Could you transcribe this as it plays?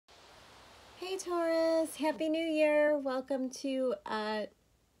Hey Taurus, Happy New Year. Welcome to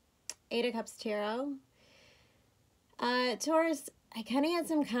Eight of Cups Tarot. Taurus, I kind of had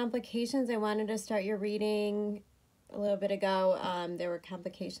some complications. I wanted to start your reading a little bit ago. There were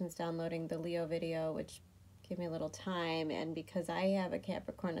complications downloading the Leo video, which gave me a little time. And because I have a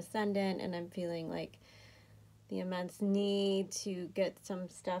Capricorn ascendant and I'm feeling like the immense need to get some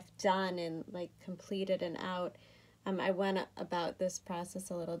stuff done and like completed and out, I went about this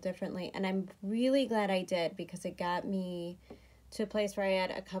process a little differently, and I'm really glad I did because it got me to a place where I had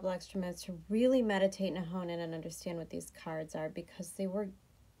a couple extra minutes to really meditate and hone in and understand what these cards are, because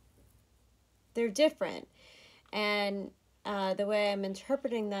they're different, and the way I'm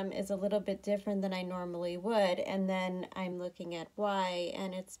interpreting them is a little bit different than I normally would, and then I'm looking at why,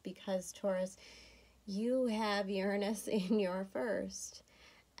 and it's because, Taurus, you have Uranus in your first,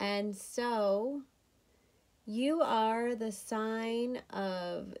 and so you are the sign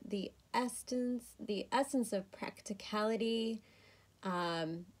of the essence of practicality,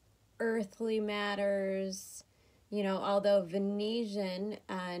 earthly matters. You know, although Venetian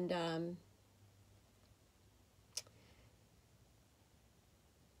and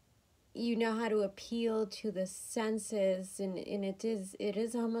you know how to appeal to the senses, and it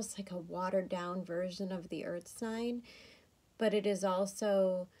is almost like a watered down version of the earth sign, but it is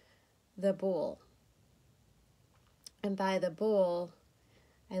also the bull. And by the bull,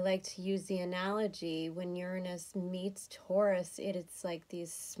 I like to use the analogy when Uranus meets Taurus, it's like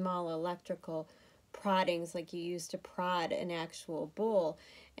these small electrical proddings like you use to prod an actual bull.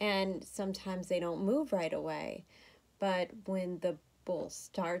 And sometimes they don't move right away. But when the bull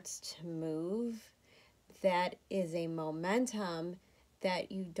starts to move, that is a momentum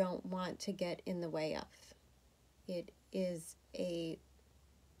that you don't want to get in the way of. It is a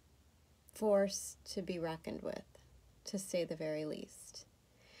force to be reckoned with, to say the very least.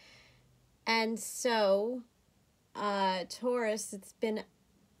 And so, Taurus, it's been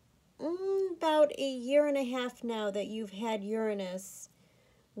about a year and a half now that you've had Uranus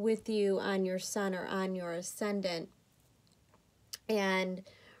with you on your sun or on your ascendant. And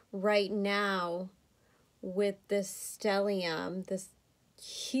right now, with this stellium, this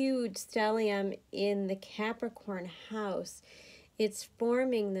huge stellium in the Capricorn house, it's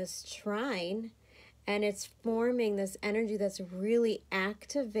forming this trine. And it's forming this energy that's really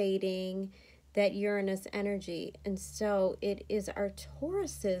activating that Uranus energy. And so it is our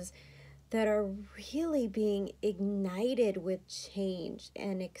Tauruses that are really being ignited with change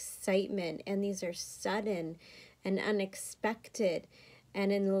and excitement. And these are sudden and unexpected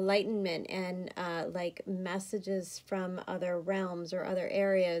and enlightenment and like messages from other realms or other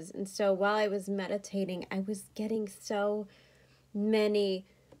areas. And so while I was meditating, I was getting so many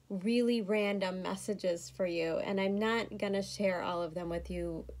really random messages for you, and I'm not gonna share all of them with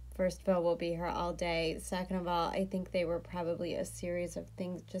you. First of all, we'll be here all day. Second of all, I think they were probably a series of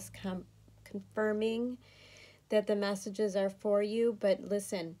things just confirming that the messages are for you. But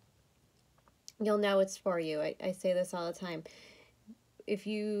listen, you'll know it's for you. I say this all the time. If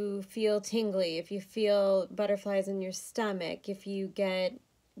you feel tingly, if you feel butterflies in your stomach, if you get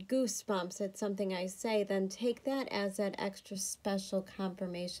goosebumps at something I say, then take that as that extra special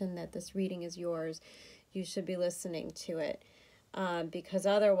confirmation that this reading is yours. You should be listening to it, because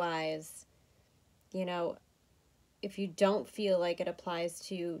otherwise, you know, if you don't feel like it applies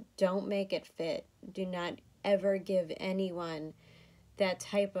to you, don't make it fit. Do not ever give anyone that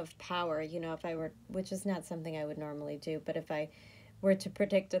type of power. You know, if I were, which is not something I would normally do, but if I were to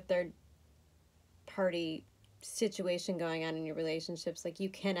predict a third party situation going on in your relationships, like, you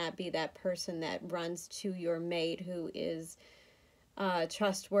cannot be that person that runs to your mate who is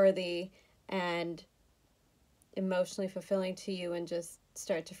trustworthy and emotionally fulfilling to you and just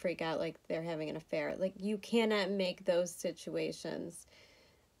start to freak out like they're having an affair. Like, you cannot make those situations,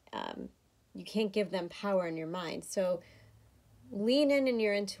 you can't give them power in your mind. So lean in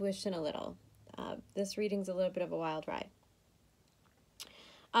your intuition a little. This reading's a little bit of a wild ride.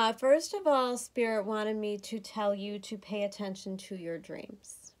 First of all, Spirit wanted me to tell you to pay attention to your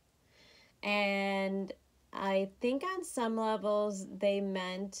dreams. And I think on some levels they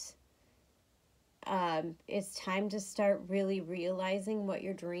meant it's time to start really realizing what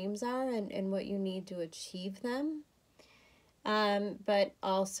your dreams are and what you need to achieve them. But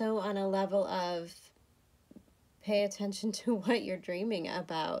also on a level of pay attention to what you're dreaming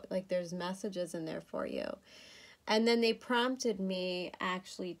about. Like, there's messages in there for you. And then they prompted me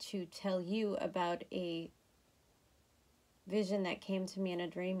actually to tell you about a vision that came to me in a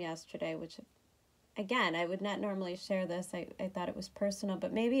dream yesterday, which, again, I would not normally share this. I thought it was personal,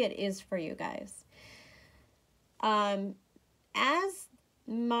 but maybe it is for you guys. As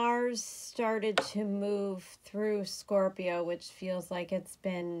Mars started to move through Scorpio, which feels like it's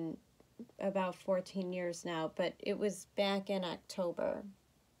been about 14 years now, but it was back in October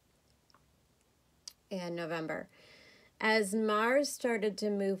and November. As Mars started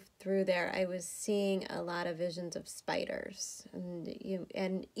to move through there, I was seeing a lot of visions of spiders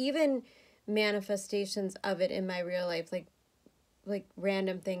and even manifestations of it in my real life, like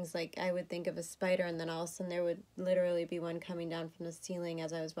random things. Like I would think of a spider, and then all of a sudden there would literally be one coming down from the ceiling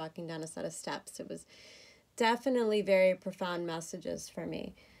as I was walking down a set of steps. It was definitely very profound messages for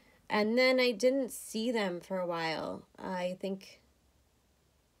me. And then I didn't see them for a while. I'm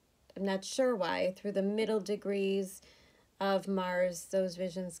not sure why. Through the middle degrees of Mars, those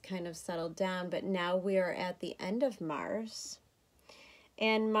visions kind of settled down, but now we are at the end of Mars.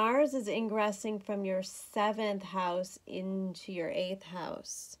 And Mars is ingressing from your 7th house into your 8th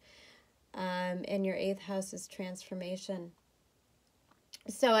house. And your 8th house is transformation.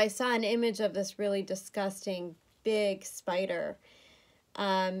 So I saw an image of this really disgusting big spider.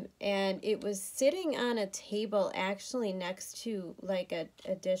 And it was sitting on a table actually next to like a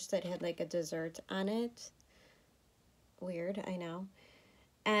dish that had like a dessert on it. Weird, I know.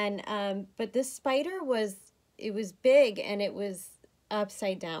 And but this spider was big, and it was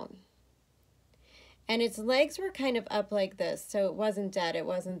upside down. And its legs were kind of up like this, so it wasn't dead. It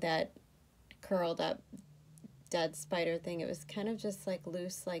wasn't that curled up dead spider thing. It was kind of just like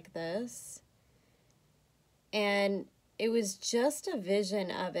loose like this. And it was just a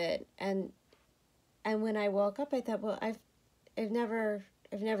vision of it. And when I woke up, I thought, well, I've never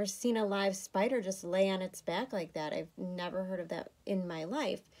seen a live spider just lay on its back like that. I've never heard of that in my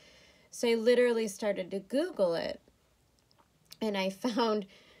life. So I literally started to Google it. And I found,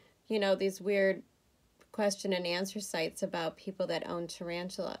 these weird question and answer sites about people that own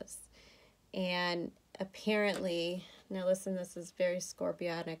tarantulas. And apparently, now listen, this is very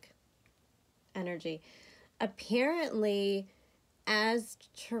scorpionic energy. Apparently, as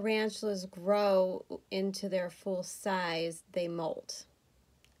tarantulas grow into their full size, they molt.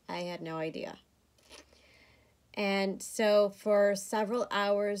 I had no idea. And so for several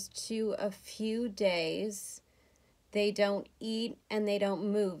hours to a few days, they don't eat and they don't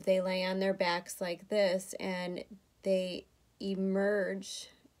move. They lay on their backs like this, and they emerge,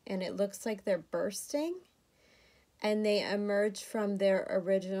 and it looks like they're bursting. And they emerge from their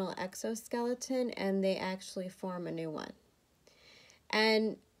original exoskeleton, and they actually form a new one.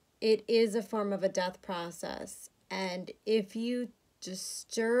 And it is a form of a death process. And if you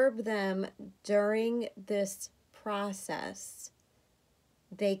disturb them during this process,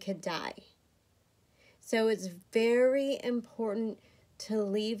 they could die. So it's very important to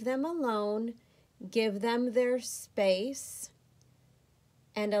leave them alone, give them their space,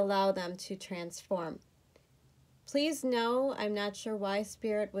 and allow them to transform. Please know, I'm not sure why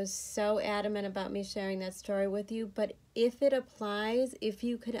Spirit was so adamant about me sharing that story with you, but if it applies, if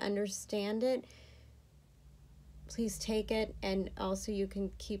you could understand it, please take it, and also you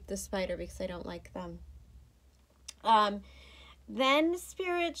can keep the spider because I don't like them. Then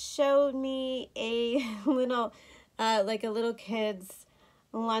Spirit showed me a little, like a little kid's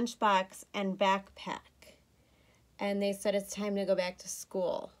lunchbox and backpack. And they said it's time to go back to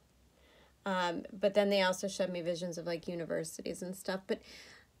school. But then they also showed me visions of like universities and stuff. But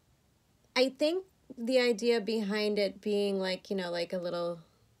I think the idea behind it being like, like a little,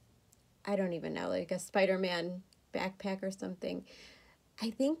 I don't even know, like a Spider-Man backpack or something. I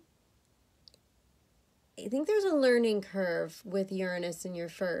think there's a learning curve with Uranus in your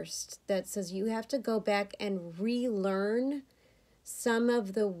first that says you have to go back and relearn some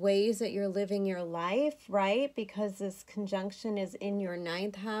of the ways that you're living your life, right? Because this conjunction is in your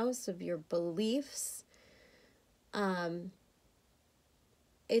 9th house of your beliefs.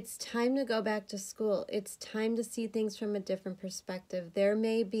 It's time to go back to school. It's time to see things from a different perspective. There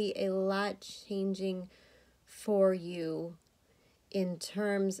may be a lot changing for you in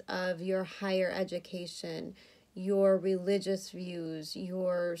terms of your higher education, your religious views,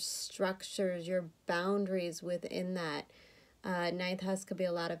 your structures, your boundaries within that. 9th house could be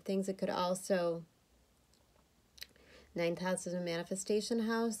a lot of things. It could also, 9th house is a manifestation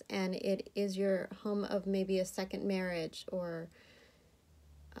house, and it is your home of maybe a second marriage or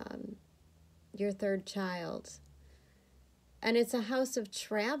your 3rd child. And it's a house of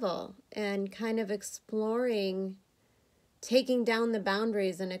travel and kind of exploring, taking down the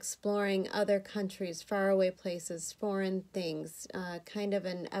boundaries and exploring other countries, faraway places, foreign things, kind of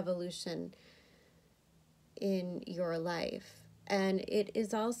an evolution in your life. And it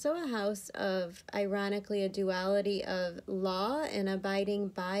is also a house of, ironically, a duality of law and abiding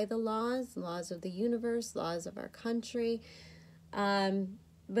by the laws of the universe, laws of our country,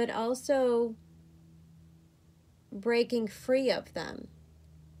 but also breaking free of them,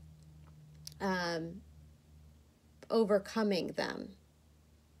 overcoming them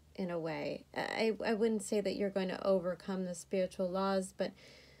in a way. I wouldn't say that you're going to overcome the spiritual laws, but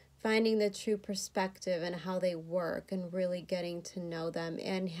finding the true perspective and how they work and really getting to know them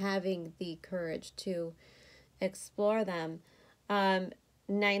and having the courage to explore them.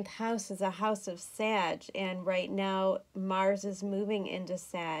 Ninth house is a house of Sag, and right now Mars is moving into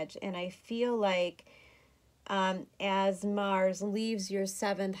Sag, and I feel like as Mars leaves your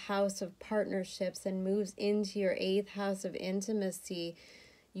seventh house of partnerships and moves into your eighth house of intimacy,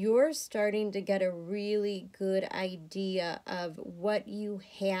 you're starting to get a really good idea of what you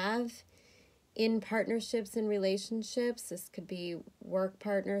have in partnerships and relationships. This could be work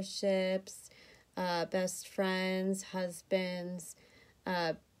partnerships, best friends, husbands,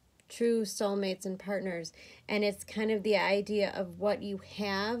 true soulmates and partners. And it's kind of the idea of what you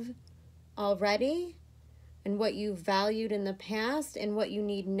have already and what you valued in the past and what you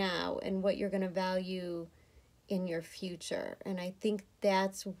need now and what you're going to value in your future. And I think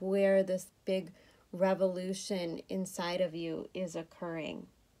that's where this big revolution inside of you is occurring.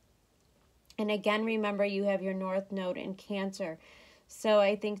 And again, remember, you have your North Node in Cancer. So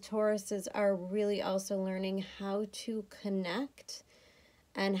I think Tauruses are really also learning how to connect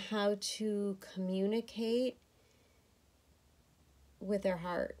and how to communicate with their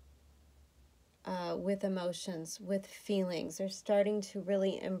heart, with emotions, with feelings. They're starting to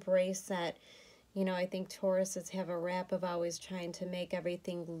really embrace that. You know, I think Tauruses have a rap of always trying to make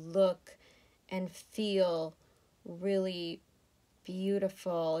everything look and feel really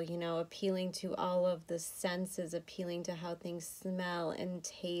beautiful, you know, appealing to all of the senses, appealing to how things smell and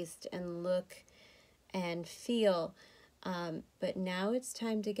taste and look and feel. But now it's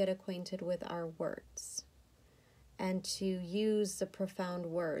time to get acquainted with our words and to use the profound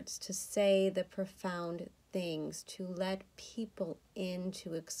words, to say the profound things, to let people in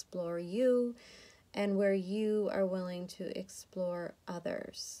to explore you and where you are willing to explore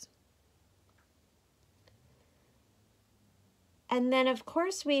others. And then, of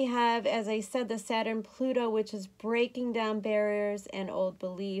course, we have, as I said, the Saturn-Pluto, which is breaking down barriers and old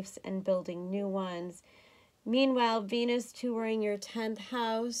beliefs and building new ones. Meanwhile, Venus touring your 10th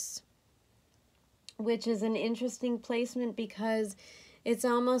house, which is an interesting placement because it's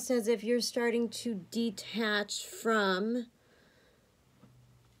almost as if you're starting to detach from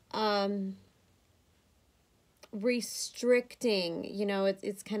restricting, you know,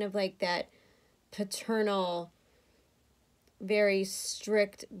 it's kind of like that paternal, very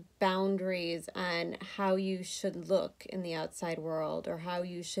strict boundaries on how you should look in the outside world or how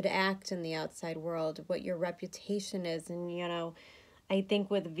you should act in the outside world, what your reputation is. And, you know, I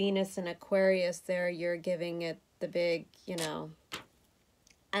think with Venus and Aquarius there, you're giving it the big, you know,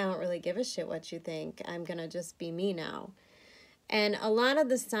 I don't really give a shit what you think. I'm going to just be me now. And a lot of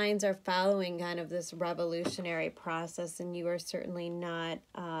the signs are following kind of this revolutionary process, and you are certainly not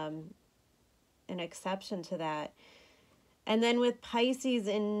an exception to that. And then with Pisces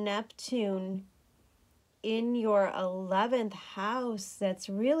and Neptune in your 11th house, that's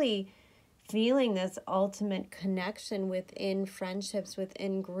really feeling this ultimate connection within friendships,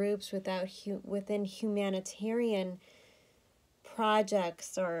 within groups, within humanitarian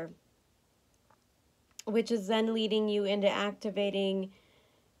projects, or which is then leading you into activating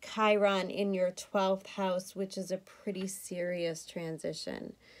Chiron in your 12th house, which is a pretty serious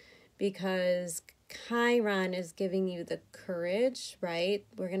transition because Chiron is giving you the courage, right?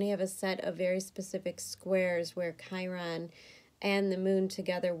 We're going to have a set of very specific squares where Chiron and the moon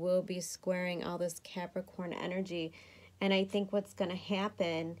together will be squaring all this Capricorn energy. And I think what's going to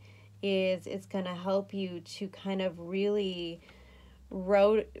happen is it's going to help you to kind of really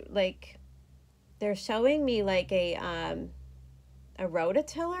they're showing me like a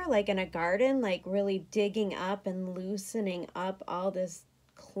rototiller, like in a garden, like really digging up and loosening up all this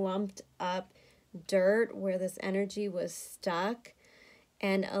clumped up dirt where this energy was stuck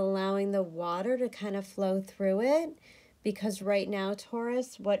and allowing the water to kind of flow through it. Because right now,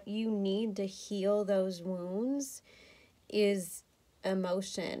 Taurus, what you need to heal those wounds is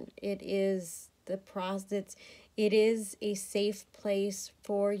emotion. It is the process. It is a safe place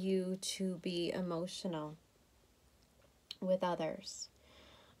for you to be emotional with others.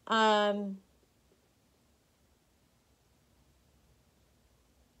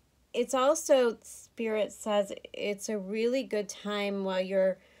 It's also, Spirit says, it's a really good time while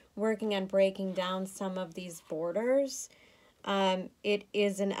you're working on breaking down some of these borders. It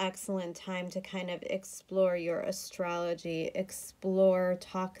is an excellent time to kind of explore your astrology, explore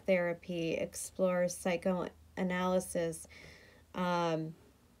talk therapy, explore psychoanalysis,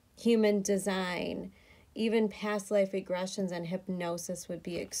 human design, even past life regressions and hypnosis would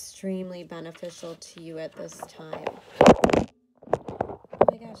be extremely beneficial to you at this time. Oh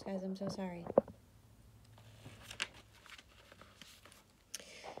my gosh, guys, I'm so sorry.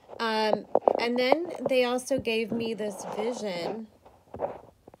 And then they also gave me this vision. I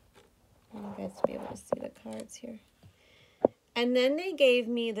want you guys to be able to see the cards here. And then they gave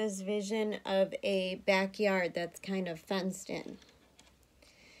me this vision of a backyard that's kind of fenced in.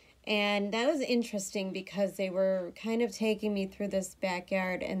 And that was interesting because they were kind of taking me through this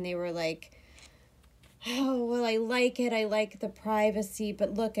backyard and they were like, oh, well, I like it. I like the privacy,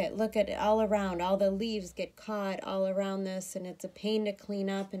 but look at it all around. All the leaves get caught all around this and it's a pain to clean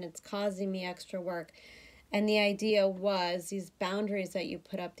up and it's causing me extra work. And the idea was these boundaries that you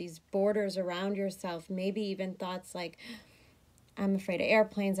put up, these borders around yourself, maybe even thoughts like, I'm afraid of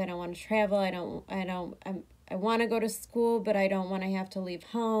airplanes. I don't want to travel. I want to go to school, but I don't want to have to leave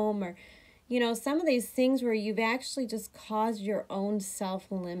home. Or, some of these things where you've actually just caused your own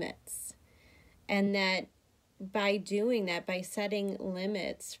self-limits. And that by doing that, by setting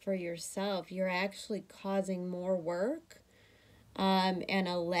limits for yourself, you're actually causing more work and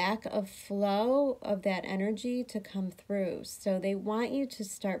a lack of flow of that energy to come through. So they want you to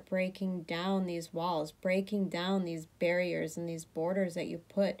start breaking down these walls, breaking down these barriers and these borders that you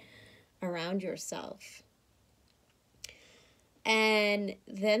put around yourself. And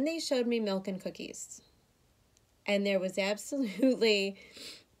then they showed me milk and cookies. And there was absolutely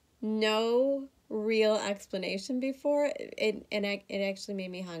no real explanation before it. And it actually made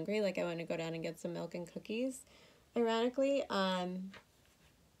me hungry. Like I want to go down and get some milk and cookies, ironically.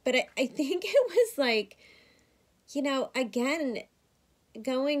 But I think it was like, again,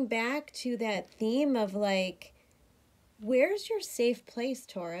 going back to that theme of like, where's your safe place,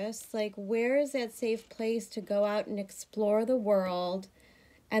 Taurus? Like, where is that safe place to go out and explore the world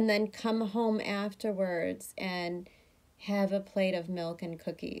and then come home afterwards and have a plate of milk and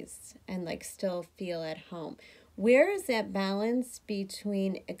cookies and like still feel at home? Where is that balance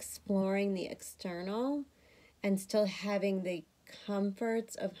between exploring the external and still having the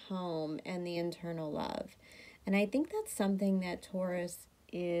comforts of home and the internal love? And I think that's something that Taurus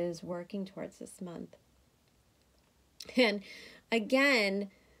is working towards this month. And again,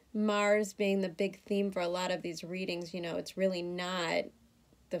 Mars being the big theme for a lot of these readings, it's really not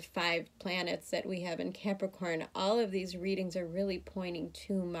the 5 planets that we have in Capricorn. All of these readings are really pointing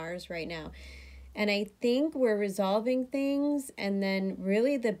to Mars right now. And I think we're resolving things, and then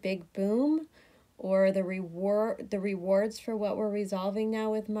really the big boom or the rewards for what we're resolving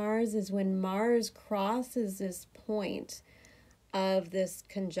now with Mars is when Mars crosses this point of this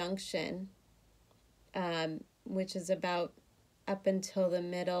conjunction, which is about up until the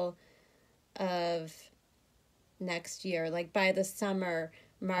middle of next year. Like by the summer,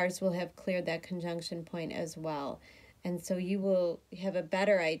 Mars will have cleared that conjunction point as well. And so you will have a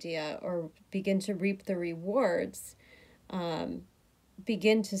better idea or begin to reap the rewards,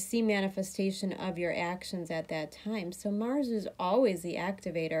 begin to see manifestation of your actions at that time. So Mars is always the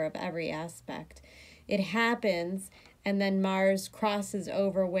activator of every aspect. It happens, and then Mars crosses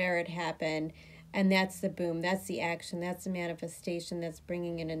over where it happened, and that's the boom, that's the action, that's the manifestation, that's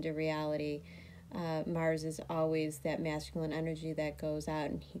bringing it into reality. Mars is always that masculine energy that goes out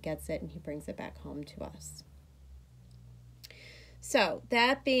and he gets it and he brings it back home to us. So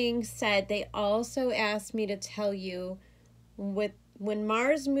that being said, they also asked me to tell you when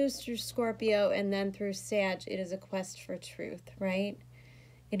Mars moves through Scorpio and then through Sag, it is a quest for truth, right?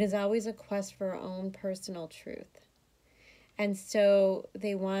 It is always a quest for our own personal truth. And so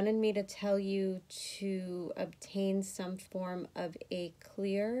they wanted me to tell you to obtain some form of a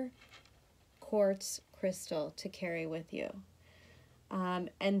clear quartz crystal to carry with you.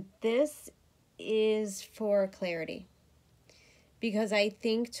 And this is for clarity, because I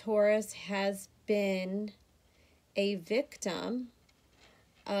think Taurus has been a victim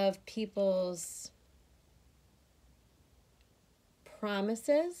of people's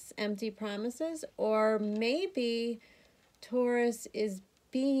promises, empty promises, or maybe Taurus is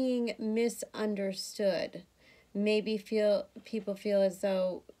being misunderstood. Maybe people feel as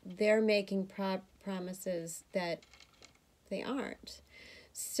though they're making promises that they aren't.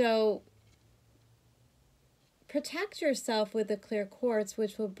 So protect yourself with a clear quartz,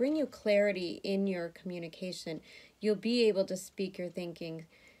 which will bring you clarity in your communication. You'll be able to speak your thinking,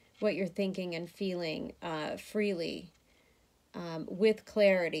 what you're thinking and feeling freely, with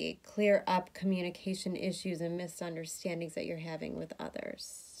clarity, clear up communication issues and misunderstandings that you're having with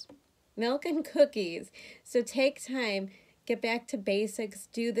others. Milk and cookies. So take time, Get back to basics.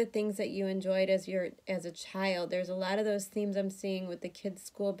 Do the things that you enjoyed as a child. There's a lot of those themes I'm seeing with the kids'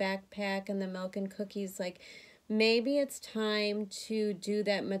 school backpack and the milk and cookies. Like, maybe it's time to do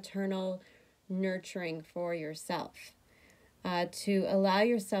that maternal nurturing for yourself. To allow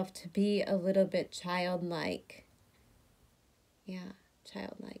yourself to be a little bit childlike. Yeah,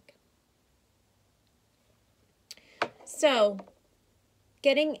 childlike. So,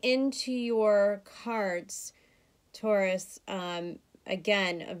 getting into your cards, Taurus,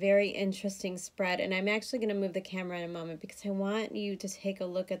 again, a very interesting spread. And I'm actually going to move the camera in a moment because I want you to take a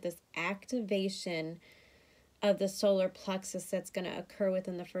look at this activation of the solar plexus that's going to occur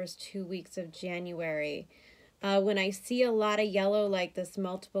within the first 2 weeks of January. When I see a lot of yellow like this,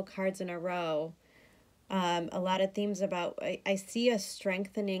 multiple cards in a row, a lot of themes about, I see a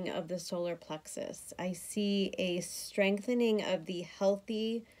strengthening of the solar plexus. I see a strengthening of the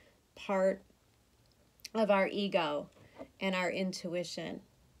healthy part of our ego and our intuition.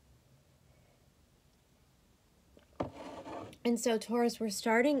 And so, Taurus, we're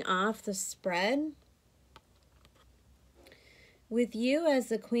starting off the spread with you as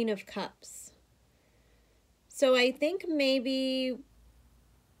the Queen of Cups. So I think maybe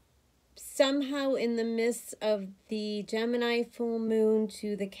somehow in the midst of the Gemini full moon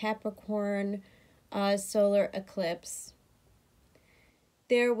to the Capricorn solar eclipse,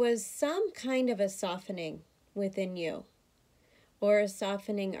 there was some kind of a softening within you, or a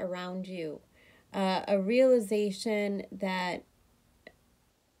softening around you, a realization that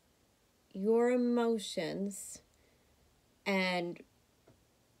your emotions and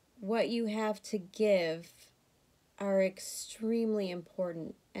what you have to give are extremely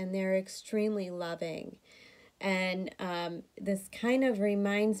important, and they're extremely loving. And this kind of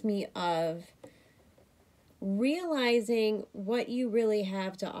reminds me of realizing what you really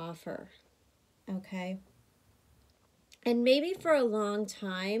have to offer, okay? And maybe for a long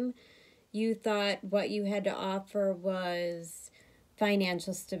time, you thought what you had to offer was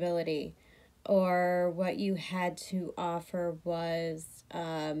financial stability, or what you had to offer was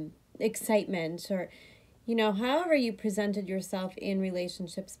excitement, or, you know, however you presented yourself in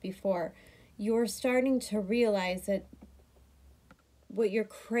relationships before. You're starting to realize that what you're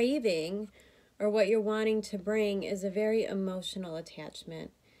craving or what you're wanting to bring is a very emotional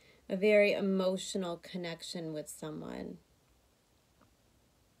attachment, a very emotional connection with someone.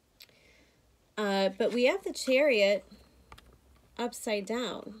 But we have the Chariot upside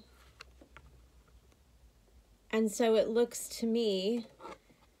down. And so it looks to me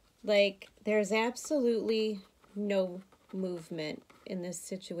like there's absolutely no movement in this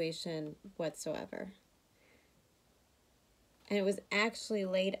situation whatsoever. And it was actually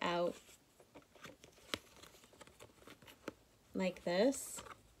laid out like this,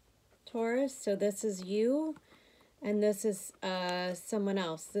 Taurus. So this is you, and this is someone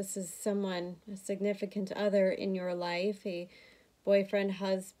else. This is someone, a significant other in your life, a boyfriend,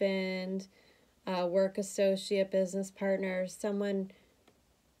 husband, work associate, business partner, someone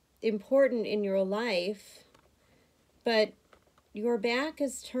important in your life, but your back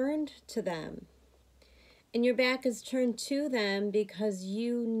is turned to them. And your back is turned to them because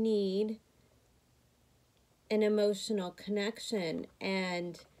you need an emotional connection.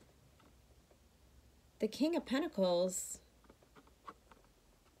 And the King of Pentacles,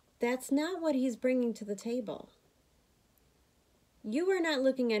 that's not what he's bringing to the table. You are not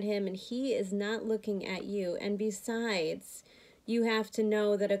looking at him, and he is not looking at you. And besides, you have to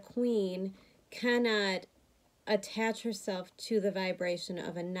know that a queen cannot attach herself to the vibration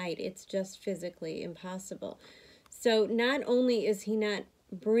of a knight. It's just physically impossible. So not only is he not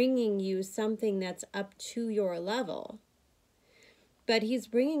bringing you something that's up to your level, but he's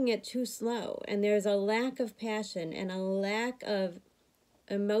bringing it too slow. And there's a lack of passion and a lack of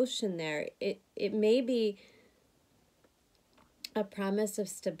emotion there. It may be a promise of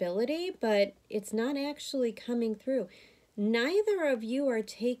stability, but it's not actually coming through. Neither of you are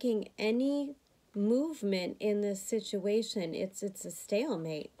taking any movement in this situation. It's a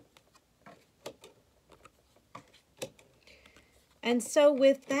stalemate. And so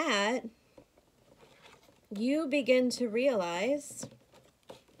with that, you begin to realize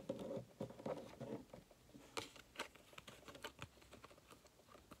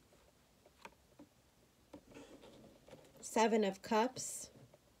Seven of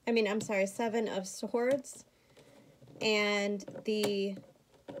Swords, and the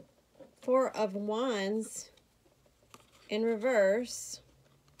Four of Wands in reverse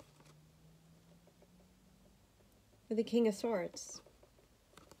with the King of Swords.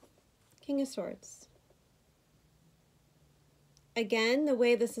 King of Swords. Again, the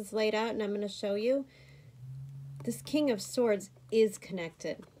way this is laid out, and I'm going to show you, this King of Swords is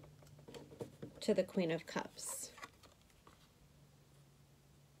connected to the Queen of Cups.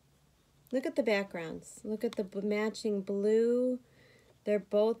 Look at the backgrounds. Look at the matching blue. They're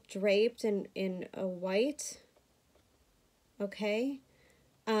both draped in a white. Okay.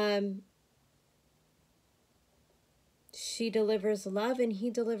 She delivers love and he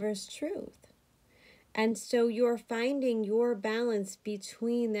delivers truth. And so you're finding your balance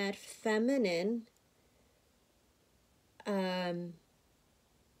between that feminine, the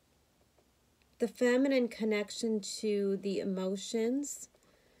feminine connection to the emotions,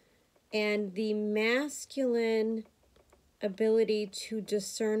 and the masculine ability to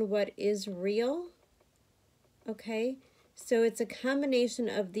discern what is real. Okay? So it's a combination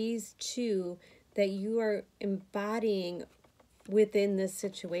of these two that you are embodying within this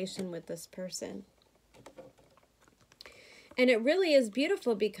situation with this person. And it really is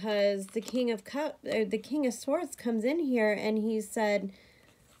beautiful because the King of Swords comes in here and he said,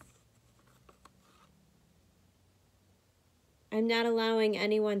 I'm not allowing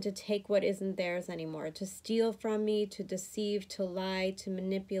anyone to take what isn't theirs anymore, to steal from me, to deceive, to lie, to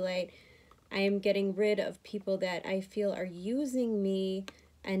manipulate. I am getting rid of people that I feel are using me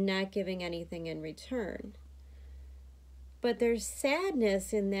and not giving anything in return. But there's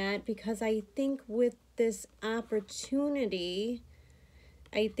sadness in that because I think with this opportunity,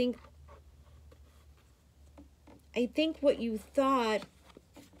 I think what you thought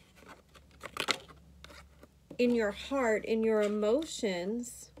in your heart, in your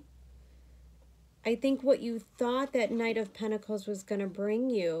emotions, I think what you thought that Knight of Pentacles was going to bring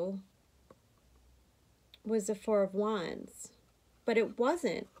you was the Four of Wands. But it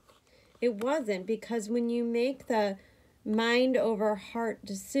wasn't. It wasn't, because when you make the mind over heart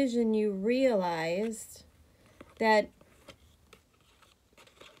decision, you realized that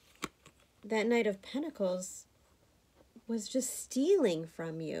that Knight of Pentacles was just stealing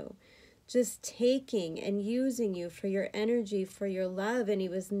from you, just taking and using you for your energy, for your love, and he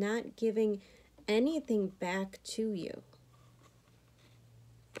was not giving anything back to you.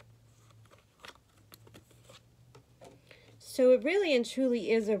 So it really and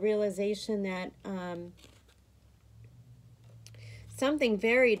truly is a realization that something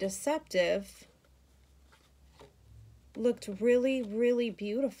very deceptive looked really, really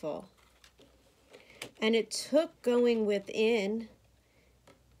beautiful. And it took going within,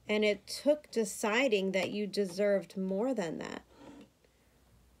 and it took deciding that you deserved more than that.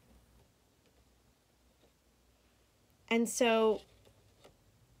 And so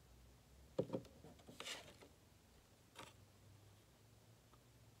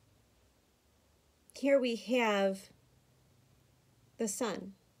here we have the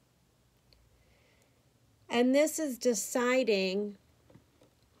Sun. And this is deciding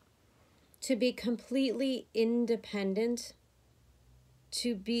to be completely independent,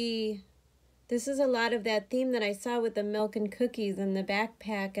 this is a lot of that theme that I saw with the milk and cookies and the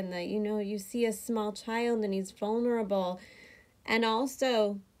backpack and the, you see a small child and he's vulnerable. And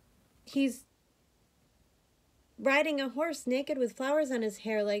also, he's riding a horse naked with flowers on his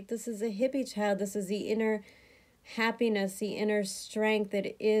hair. Like, this is a hippie child. This is the inner happiness, the inner strength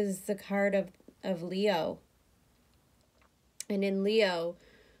that is the card of Leo. And in Leo,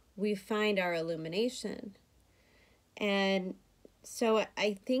 we find our illumination. And so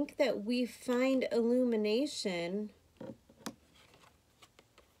I think that we find illumination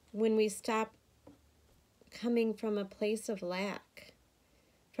when we stop coming from a place of lack,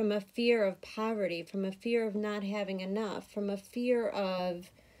 from a fear of poverty, from a fear of not having enough, from a fear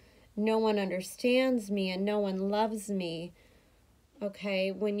of no one understands me and no one loves me.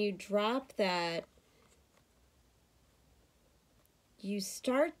 Okay, when you drop that, you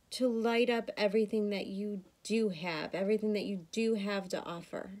start to light up everything that you do have, everything that you do have to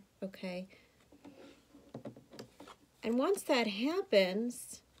offer, okay? And once that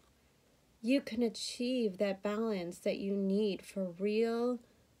happens, you can achieve that balance that you need for real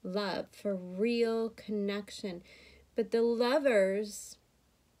love, for real connection. But the Lovers,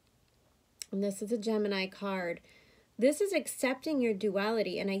 and this is a Gemini card, this is accepting your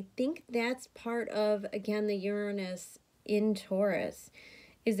duality. And I think that's part of, again, the Uranus in Taurus,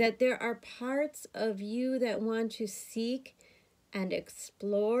 is that there are parts of you that want to seek and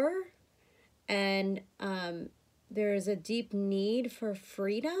explore, and there is a deep need for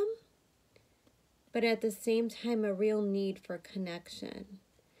freedom, but at the same time a real need for connection.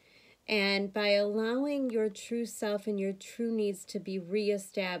 And by allowing your true self and your true needs to be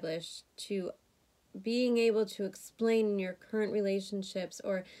reestablished, to being able to explain in your current relationships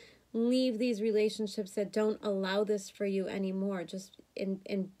or leave these relationships that don't allow this for you anymore. Just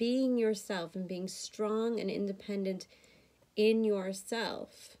in being yourself and being strong and independent in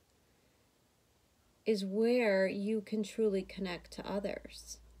yourself is where you can truly connect to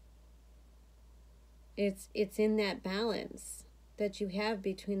others. It's in that balance that you have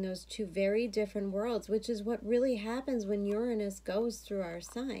between those two very different worlds, which is what really happens when Uranus goes through our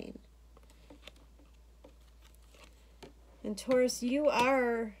sign. And Taurus, you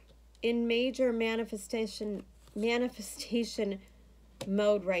are in major manifestation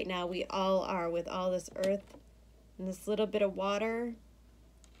mode right now. We all are, with all this earth and this little bit of water.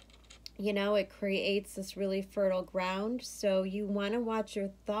 You know, it creates this really fertile ground. So you want to watch your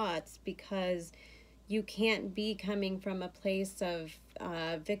thoughts, because you can't be coming from a place of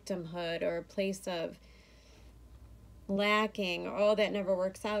victimhood or a place of lacking, or, oh, that never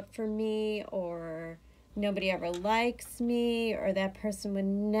works out for me, or nobody ever likes me, or that person would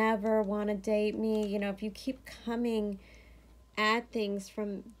never want to date me. You know, if you keep coming at things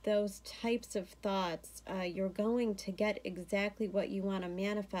from those types of thoughts, you're going to get exactly what you want to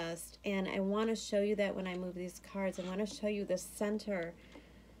manifest. And I want to show you that when I move these cards. I want to show you the center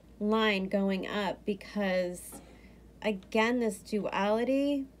line going up, because again, this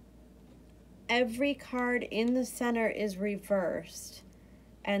duality, every card in the center is reversed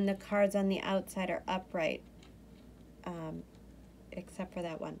and the cards on the outside are upright, except for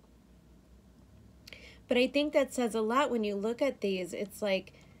that one. But I think that says a lot when you look at these. It's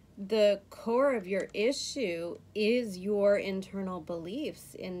like the core of your issue is your internal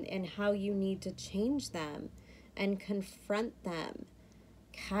beliefs and how you need to change them and confront them.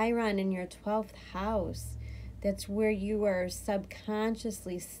 Chiron in your 12th house, that's where you are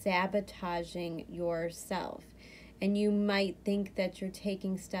subconsciously sabotaging yourself. And you might think that you're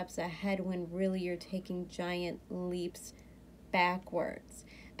taking steps ahead when really you're taking giant leaps backwards.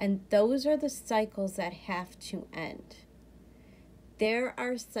 And those are the cycles that have to end. There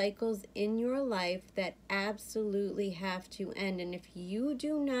are cycles in your life that absolutely have to end. And if you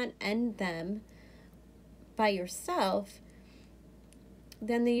do not end them by yourself,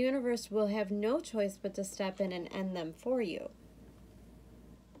 then the universe will have no choice but to step in and end them for you.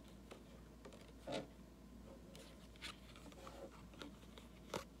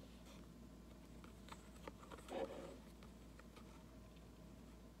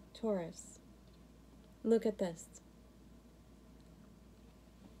 Taurus, look at this.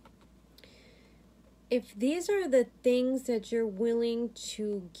 If these are the things that you're willing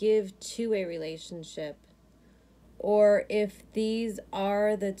to give to a relationship, or if these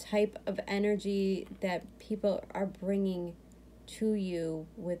are the type of energy that people are bringing to you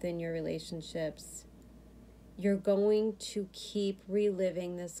within your relationships, you're going to keep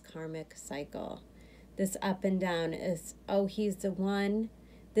reliving this karmic cycle. This up and down is, oh, he's the one,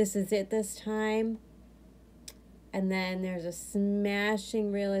 this is it this time. And then there's a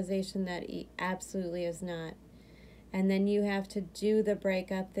smashing realization that he absolutely is not. And then you have to do the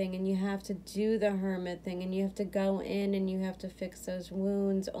breakup thing, and you have to do the hermit thing, and you have to go in and you have to fix those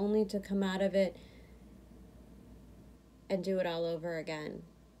wounds, only to come out of it and do it all over again.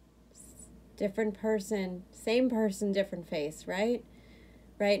 Different person, same person, different face, right?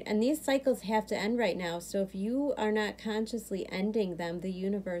 Right? And these cycles have to end right now. So if you are not consciously ending them, the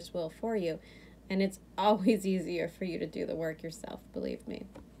universe will for you. And it's always easier for you to do the work yourself, believe me.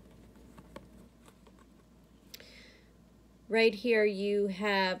 Right here you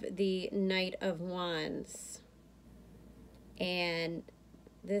have the Knight of Wands. And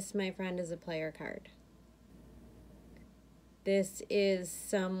this, my friend, is a player card. This is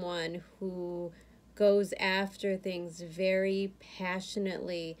someone who goes after things very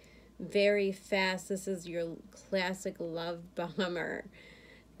passionately, very fast. This is your classic love bomber.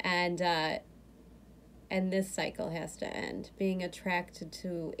 And this cycle has to end. Being attracted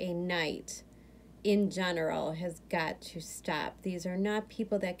to a knight in general has got to stop. These are not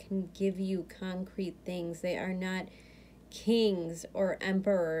people that can give you concrete things. They are not kings or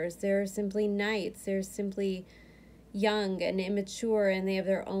emperors. They're simply knights. They're simply young and immature, and they have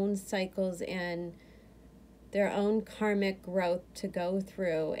their own cycles and their own karmic growth to go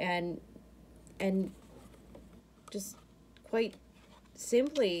through, and just quite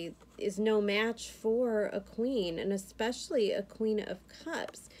simply is no match for a queen, and especially a Queen of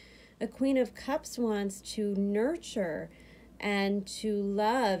Cups. A Queen of Cups wants to nurture and to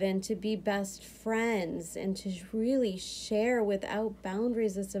love and to be best friends and to really share without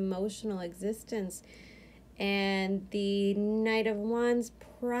boundaries this emotional existence. And the Knight of Wands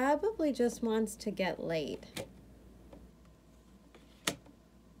probably just wants to get laid.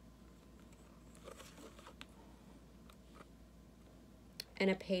 and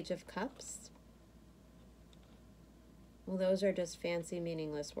a Page of Cups. Well, those are just fancy,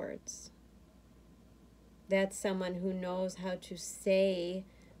 meaningless words. That's someone who knows how to say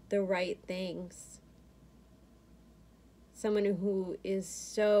the right things. Someone who is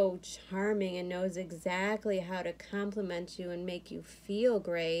so charming and knows exactly how to compliment you and make you feel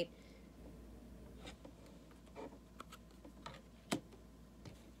great.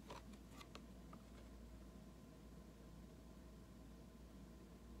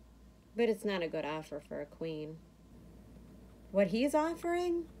 But it's not a good offer for a queen. What he's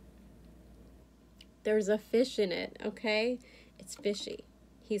offering, there's a fish in it, okay? It's fishy.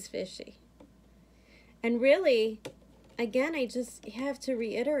 He's fishy. And really, again, I just have to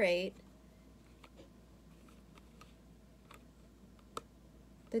reiterate,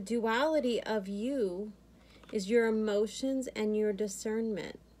 the duality of you is your emotions and your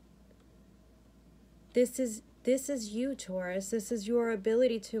discernment. This is you, Taurus. This is your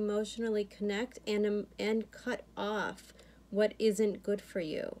ability to emotionally connect and cut off what isn't good for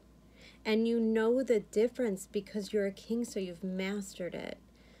you. And you know the difference because you're a king, so you've mastered it.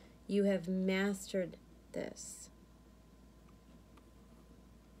 You have mastered this.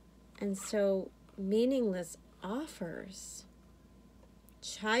 And so meaningless offers,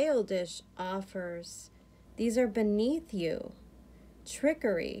 childish offers, these are beneath you.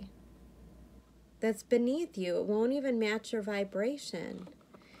 Trickery, that's beneath you. It won't even match your vibration.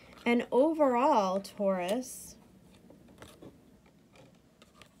 And overall, Taurus,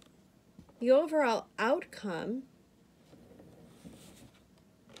 the overall outcome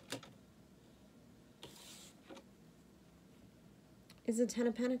is the Ten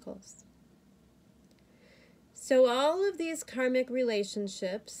of Pentacles. So all of these karmic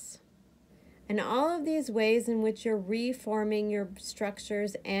relationships and all of these ways in which you're reforming your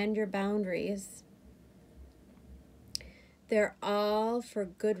structures and your boundaries, they're all for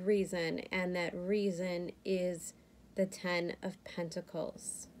good reason, and that reason is the Ten of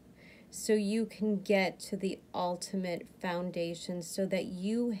Pentacles. So you can get to the ultimate foundation so that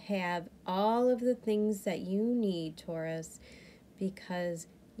you have all of the things that you need, Taurus, because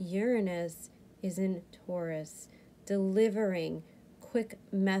Uranus is in Taurus, delivering quick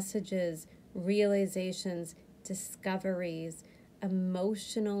messages, realizations, discoveries,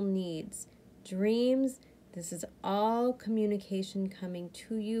 emotional needs, dreams. This is all communication coming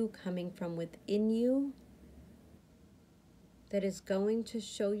to you, coming from within you, that is going to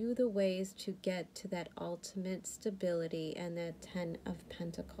show you the ways to get to that ultimate stability and that Ten of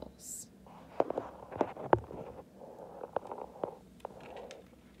Pentacles.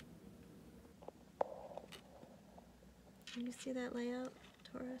 Can you see that layout,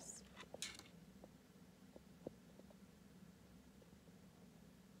 Taurus?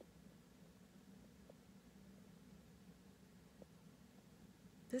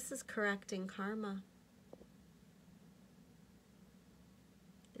 This is correcting karma.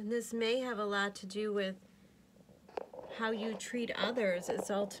 And this may have a lot to do with how you treat others. It's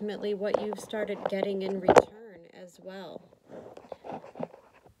ultimately what you've started getting in return as well.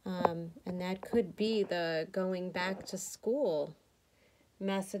 And that could be the going back to school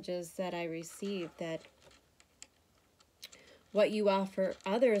messages that I received, that what you offer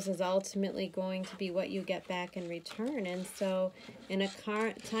others is ultimately going to be what you get back in return. And so in a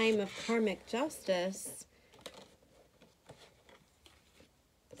time of karmic justice,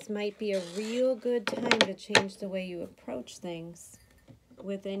 this might be a real good time to change the way you approach things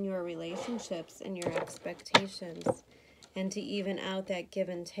within your relationships and your expectations, and to even out that give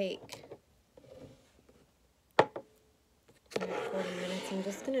and take. We're at 40 minutes. I'm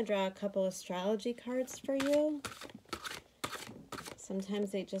just going to draw a couple astrology cards for you.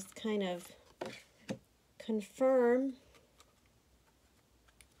 Sometimes they just kind of confirm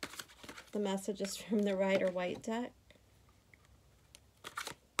the messages from the Rider-Waite deck.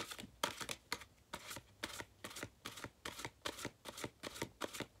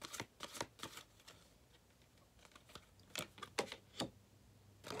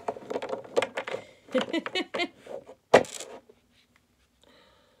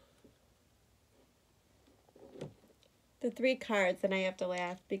 The three cards, and I have to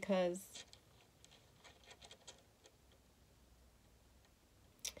laugh because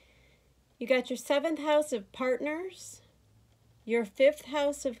you got your 7th house of partners, your 5th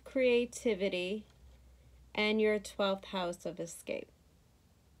house of creativity, and your 12th house of escape.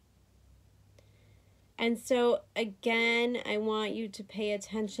 And so, again, I want you to pay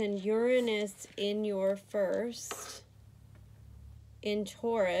attention. Uranus in your first, in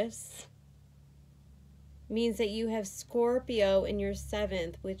Taurus, means that you have Scorpio in your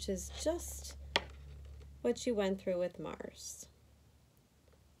 7th, which is just what you went through with Mars.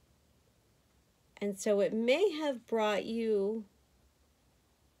 And so it may have brought you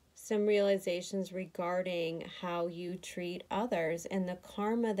some realizations regarding how you treat others and the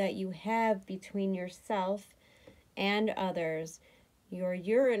karma that you have between yourself and others. Your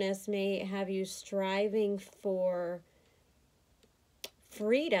Uranus may have you striving for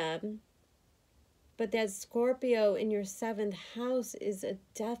freedom, but that Scorpio in your 7th house is a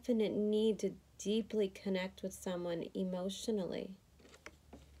definite need to deeply connect with someone emotionally.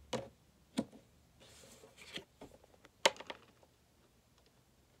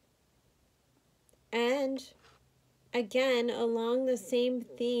 And again, along the same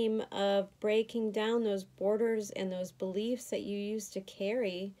theme of breaking down those borders and those beliefs that you used to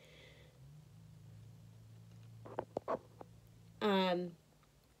carry,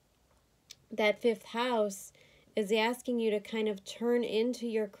 that 5th house is asking you to kind of turn into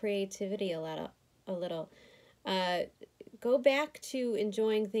your creativity a little. Go back to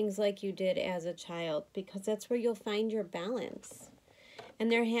enjoying things like you did as a child, because that's where you'll find your balance. And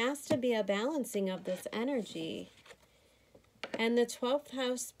there has to be a balancing of this energy. And the 12th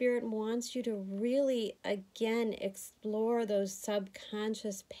house spirit wants you to really, again, explore those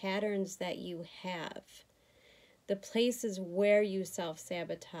subconscious patterns that you have. The places where you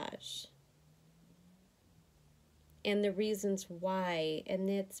self-sabotage. And the reasons why. And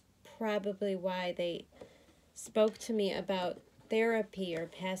it's probably why they spoke to me about therapy or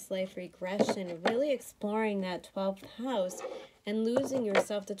past life regression. Really exploring that 12th house. And losing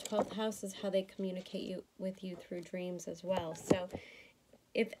yourself. The 12th house is how they communicate with you through dreams as well. So,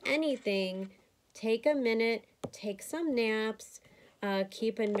 if anything, take a minute, take some naps,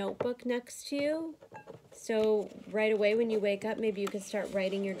 keep a notebook next to you. So, right away when you wake up, maybe you can start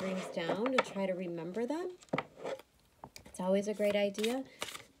writing your dreams down to try to remember them. It's always a great idea.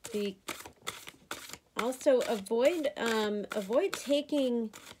 Also, avoid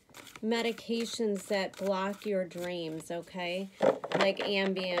taking medications that block your dreams, okay? Like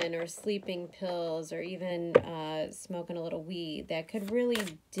Ambien or sleeping pills, or even smoking a little weed. That could really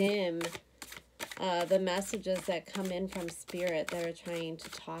dim the messages that come in from spirit that are trying to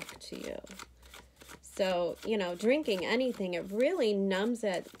talk to you. So, you know, drinking anything, it really numbs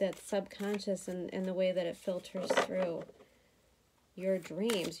that subconscious and the way that it filters through your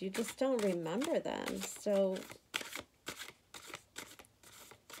dreams. You just don't remember them. So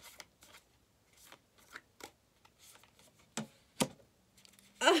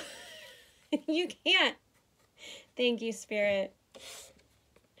you can't. Thank you, Spirit.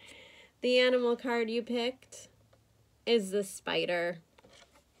 The animal card you picked is the spider.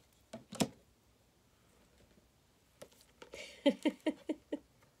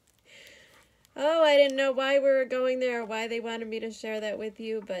 Oh, I didn't know why we were going there, or why they wanted me to share that with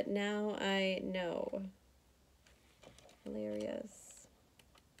you, but now I know. Hilarious.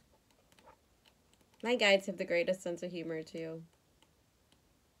 My guides have the greatest sense of humor, too.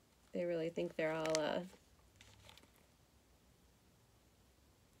 They really think they're all,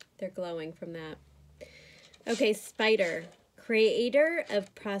 they're glowing from that. Okay, spider. Creator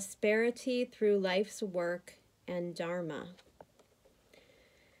of prosperity through life's work and dharma.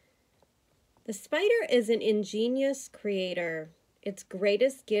 The spider is an ingenious creator. Its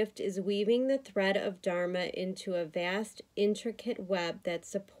greatest gift is weaving the thread of dharma into a vast, intricate web that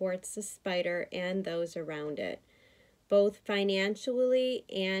supports the spider and those around it, both financially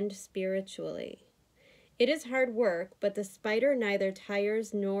and spiritually. It is hard work, but the spider neither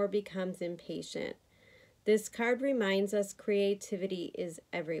tires nor becomes impatient. This card reminds us creativity is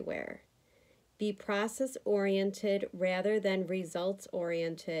everywhere. Be process-oriented rather than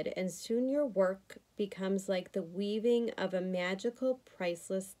results-oriented, and soon your work becomes like the weaving of a magical,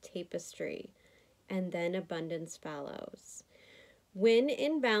 priceless tapestry, and then abundance follows. When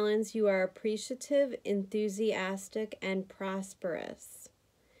in balance, you are appreciative, enthusiastic, and prosperous.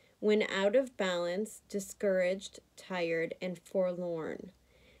 When out of balance, discouraged, tired, and forlorn.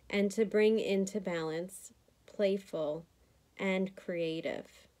 And to bring into balance, playful and creative.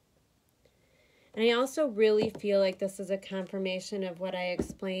 And I also really feel like this is a confirmation of what I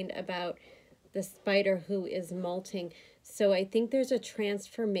explained about the spider who is molting. So I think there's a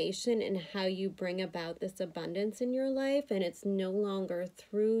transformation in how you bring about this abundance in your life. And it's no longer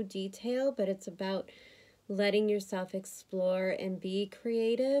through detail, but it's about letting yourself explore and be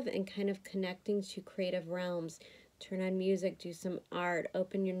creative and kind of connecting to creative realms. Turn on music, do some art,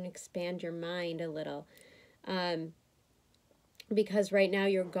 open and expand your mind a little. Because right now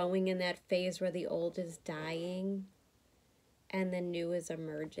you're going in that phase where the old is dying and the new is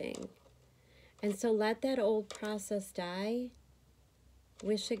emerging. And so let that old process die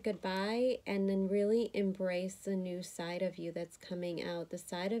wish it goodbye, and then really embrace the new side of you that's coming out, the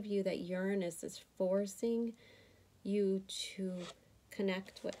side of you that Uranus is forcing you to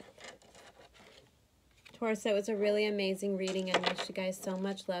connect with. Taurus, that was a really amazing reading. I wish you guys so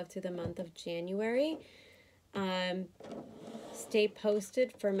much love through the month of January. Stay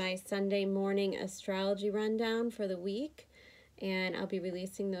posted for my Sunday morning astrology rundown for the week. And I'll be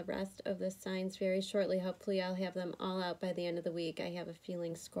releasing the rest of the signs very shortly. Hopefully I'll have them all out by the end of the week. I have a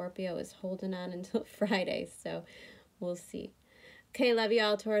feeling Scorpio is holding on until Friday, so we'll see. Okay, love you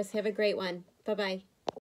all, Taurus. Have a great one. Bye-bye.